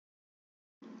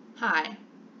Hi,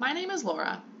 my name is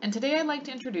Laura, and today I'd like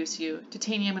to introduce you to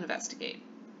Tanium Investigate.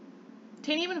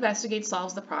 Tanium Investigate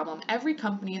solves the problem every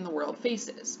company in the world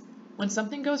faces. When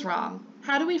something goes wrong,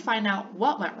 how do we find out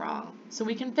what went wrong so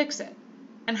we can fix it?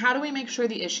 And how do we make sure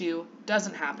the issue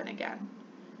doesn't happen again?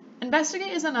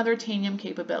 Investigate is another Tanium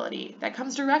capability that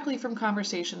comes directly from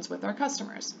conversations with our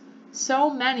customers. So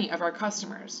many of our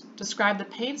customers describe the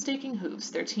painstaking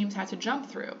hoops their teams had to jump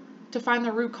through to find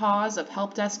the root cause of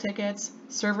help desk tickets,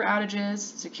 server outages,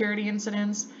 security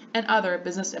incidents, and other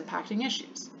business impacting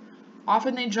issues.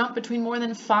 Often they jump between more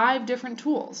than 5 different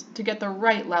tools to get the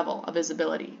right level of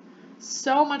visibility.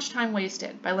 So much time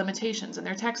wasted by limitations in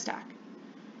their tech stack.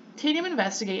 Tanium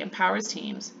Investigate empowers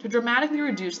teams to dramatically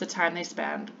reduce the time they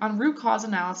spend on root cause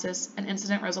analysis and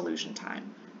incident resolution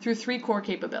time through 3 core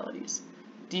capabilities: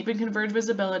 deep and converged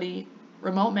visibility,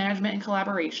 remote management and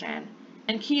collaboration,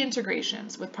 and key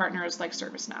integrations with partners like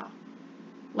ServiceNow.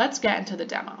 Let's get into the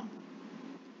demo.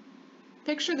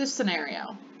 Picture this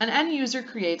scenario. An end user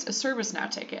creates a ServiceNow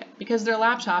ticket because their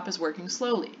laptop is working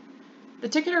slowly. The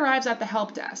ticket arrives at the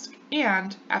help desk,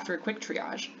 and, after a quick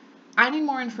triage, I need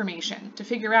more information to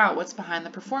figure out what's behind the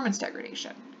performance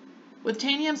degradation. With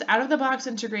Tanium's out-of-the-box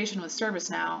integration with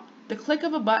ServiceNow, the click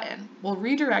of a button will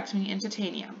redirect me into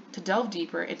Tanium to delve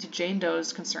deeper into Jane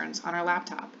Doe's concerns on her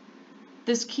laptop.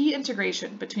 This key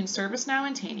integration between ServiceNow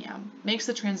and Tanium makes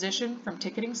the transition from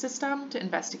ticketing system to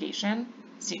investigation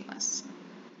seamless.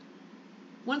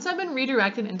 Once I've been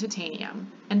redirected into Tanium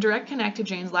and direct connect to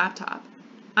Jane's laptop,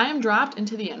 I am dropped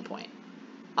into the endpoint.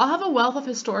 I'll have a wealth of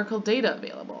historical data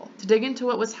available to dig into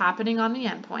what was happening on the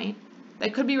endpoint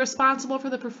that could be responsible for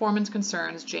the performance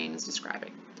concerns Jane is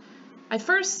describing. I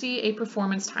first see a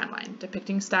performance timeline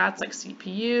depicting stats like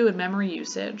CPU and memory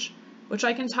usage, which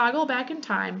I can toggle back in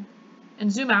time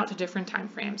and zoom out to different time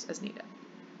frames as needed.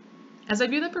 As I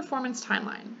view the performance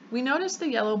timeline, we notice the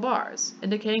yellow bars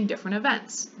indicating different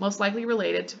events, most likely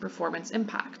related to performance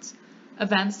impacts.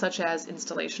 Events such as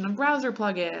installation of browser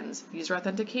plugins, user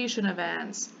authentication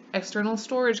events, external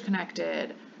storage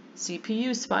connected,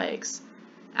 CPU spikes,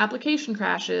 application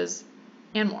crashes,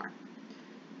 and more.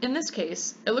 In this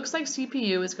case, it looks like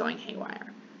CPU is going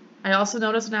haywire. I also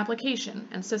notice an application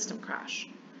and system crash.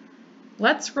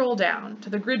 Let's scroll down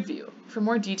to the grid view for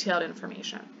more detailed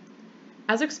information.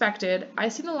 As expected, I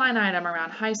see the line item around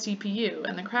high CPU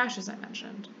and the crashes I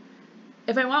mentioned.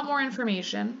 If I want more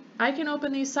information, I can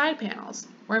open these side panels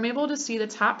where I'm able to see the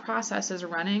top processes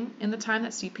running in the time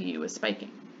that CPU is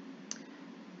spiking.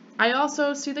 I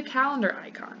also see the calendar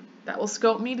icon that will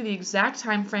scope me to the exact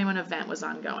time frame an event was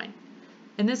ongoing.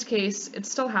 In this case, it's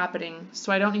still happening,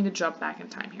 so I don't need to jump back in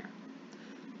time here.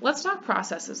 Let's talk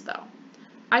processes though.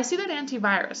 I see that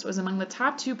antivirus was among the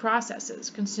top 2 processes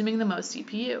consuming the most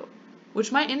CPU,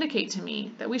 which might indicate to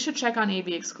me that we should check on AV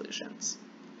exclusions.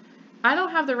 I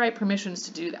don't have the right permissions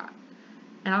to do that,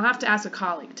 and I'll have to ask a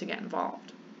colleague to get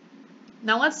involved.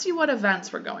 Now let's see what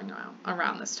events were going on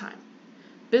around this time.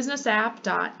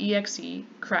 businessapp.exe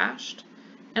crashed,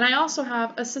 and I also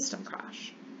have a system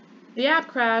crash. The app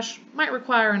crash might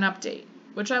require an update,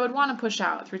 which I would want to push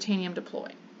out through Tanium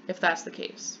Deploy, if that's the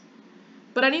case.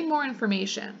 But I need more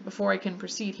information before I can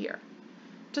proceed here.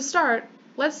 To start,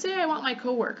 let's say I want my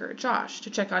coworker, Josh, to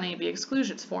check on AV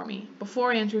exclusions for me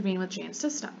before I intervene with Jane's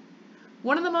system.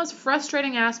 One of the most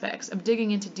frustrating aspects of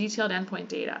digging into detailed endpoint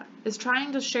data is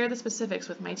trying to share the specifics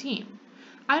with my team.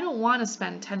 I don't want to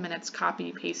spend 10 minutes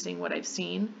copy-pasting what I've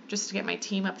seen just to get my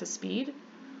team up to speed.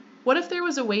 What if there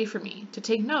was a way for me to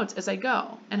take notes as I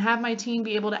go and have my team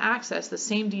be able to access the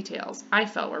same details I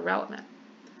felt were relevant?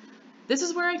 This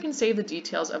is where I can save the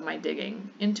details of my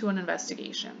digging into an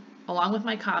investigation, along with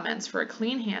my comments for a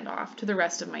clean handoff to the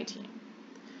rest of my team.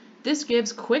 This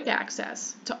gives quick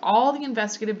access to all the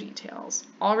investigative details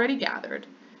already gathered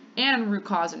and root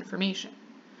cause information.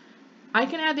 I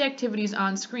can add the activities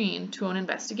on screen to an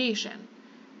investigation,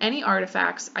 any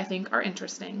artifacts I think are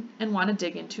interesting and want to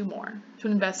dig into more, to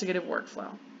an investigative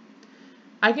workflow.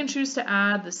 I can choose to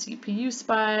add the CPU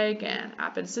spike and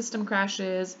app and system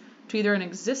crashes to either an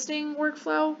existing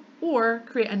workflow or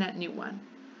create a net new one.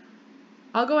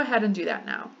 I'll go ahead and do that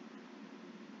now.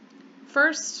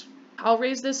 First, I'll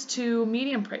raise this to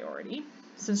medium priority,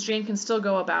 since Jane can still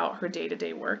go about her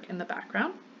day-to-day work in the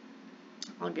background.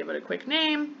 I'll give it a quick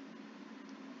name,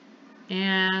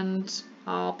 and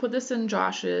I'll put this in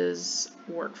Josh's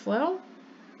workflow.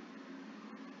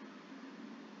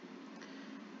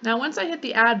 Now once I hit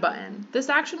the Add button, this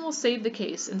action will save the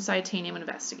case inside Tanium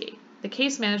Investigate, the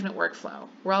case management workflow,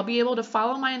 where I'll be able to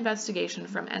follow my investigation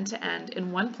from end to end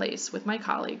in one place with my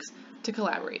colleagues to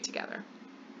collaborate together.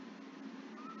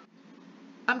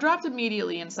 I'm dropped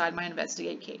immediately inside my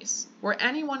Investigate case, where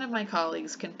any one of my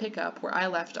colleagues can pick up where I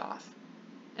left off.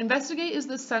 Investigate is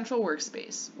the central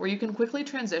workspace where you can quickly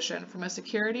transition from a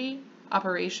security,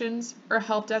 operations, or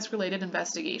help desk related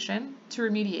investigation to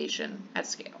remediation at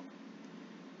scale.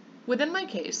 Within my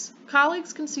case,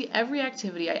 colleagues can see every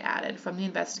activity I added from the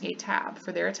Investigate tab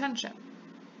for their attention.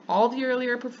 All the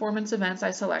earlier performance events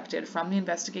I selected from the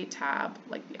Investigate tab,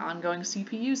 like the ongoing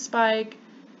CPU spike,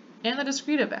 and the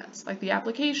discrete events, like the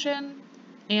application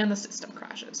and the system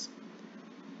crashes.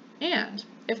 And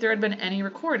if there had been any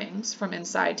recordings from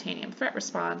inside Tanium Threat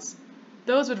Response,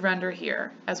 those would render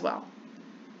here as well.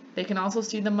 They can also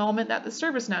see the moment that the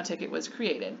ServiceNow ticket was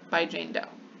created by Jane Doe.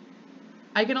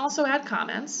 I can also add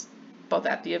comments, both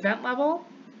at the event level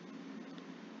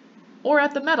or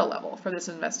at the meta level for this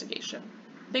investigation.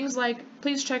 Things like,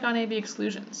 please check on AV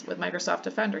exclusions with Microsoft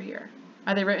Defender here.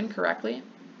 Are they written correctly?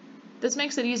 This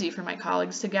makes it easy for my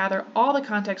colleagues to gather all the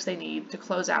context they need to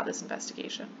close out this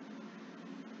investigation.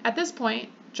 At this point,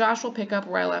 Josh will pick up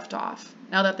where I left off,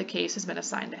 now that the case has been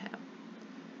assigned to him.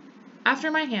 After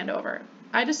my handover,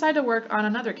 I decide to work on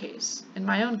another case in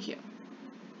my own queue.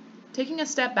 Taking a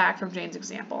step back from Jane's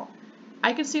example,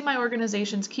 I can see my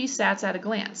organization's key stats at a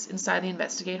glance inside the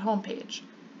Investigate homepage.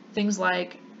 Things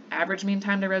like average mean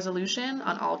time to resolution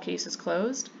on all cases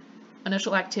closed,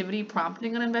 initial activity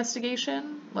prompting an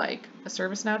investigation, like a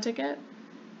ServiceNow ticket,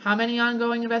 how many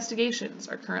ongoing investigations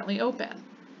are currently open,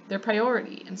 their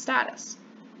priority and status,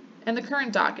 and the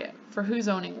current docket for who's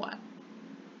owning what.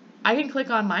 I can click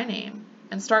on my name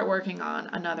and start working on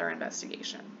another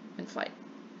investigation in flight.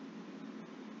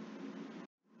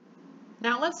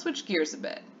 Now let's switch gears a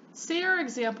bit. Say our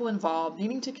example involved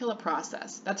needing to kill a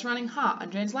process that's running hot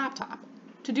on Jane's laptop.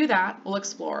 To do that, we'll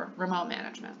explore Remote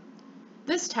Management.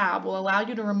 This tab will allow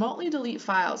you to remotely delete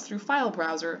files through File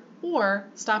Browser or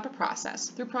stop a process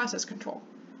through Process Control.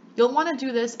 You'll want to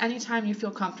do this anytime you feel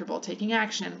comfortable taking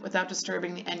action without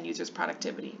disturbing the end user's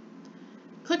productivity.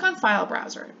 Click on File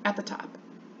Browser at the top.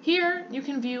 Here, you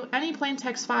can view any plain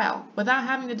text file without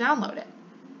having to download it.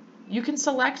 You can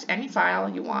select any file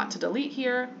you want to delete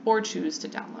here or choose to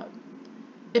download.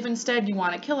 If instead you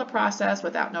want to kill a process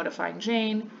without notifying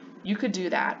Jane, you could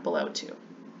do that below too.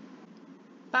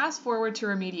 Fast forward to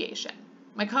remediation.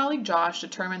 My colleague Josh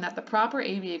determined that the proper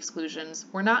AV exclusions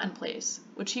were not in place,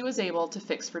 which he was able to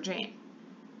fix for Jane.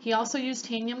 He also used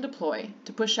Tanium Deploy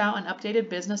to push out an updated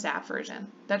business app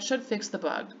version that should fix the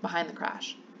bug behind the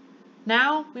crash.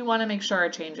 Now, we want to make sure our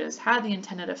changes had the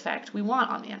intended effect we want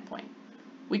on the endpoint.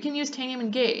 We can use Tanium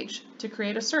Engage to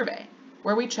create a survey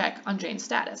where we check on Jane's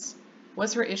status.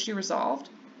 Was her issue resolved?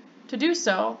 To do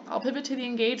so, I'll pivot to the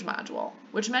Engage module,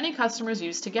 which many customers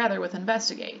use together with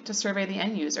Investigate to survey the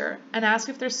end user and ask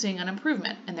if they're seeing an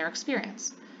improvement in their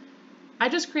experience. I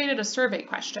just created a survey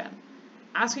question,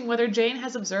 asking whether Jane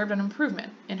has observed an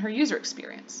improvement in her user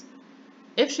experience.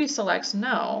 If she selects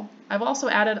no, I've also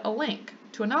added a link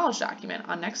to a knowledge document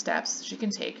on next steps she can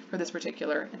take for this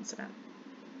particular incident.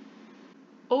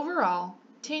 Overall,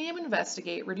 Tanium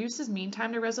Investigate reduces mean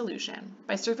time to resolution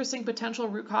by surfacing potential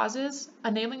root causes,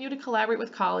 enabling you to collaborate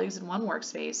with colleagues in one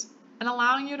workspace, and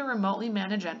allowing you to remotely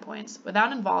manage endpoints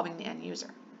without involving the end user.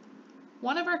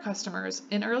 One of our customers,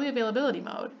 in early availability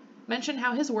mode, mentioned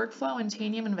how his workflow in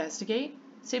Tanium Investigate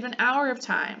saved an hour of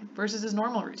time versus his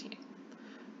normal routine.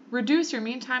 Reduce your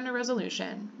mean time to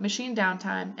resolution, machine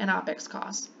downtime, and OpEx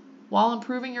costs, while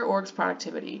improving your org's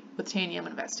productivity with Tanium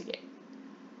Investigate.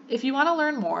 If you want to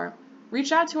learn more,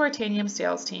 reach out to our Tanium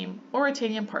sales team or a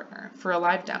Tanium partner for a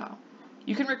live demo.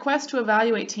 You can request to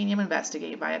evaluate Tanium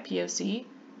Investigate via POC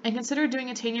and consider doing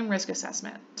a Tanium risk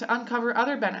assessment to uncover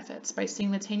other benefits by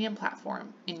seeing the Tanium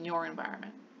platform in your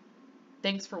environment.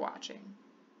 Thanks for watching.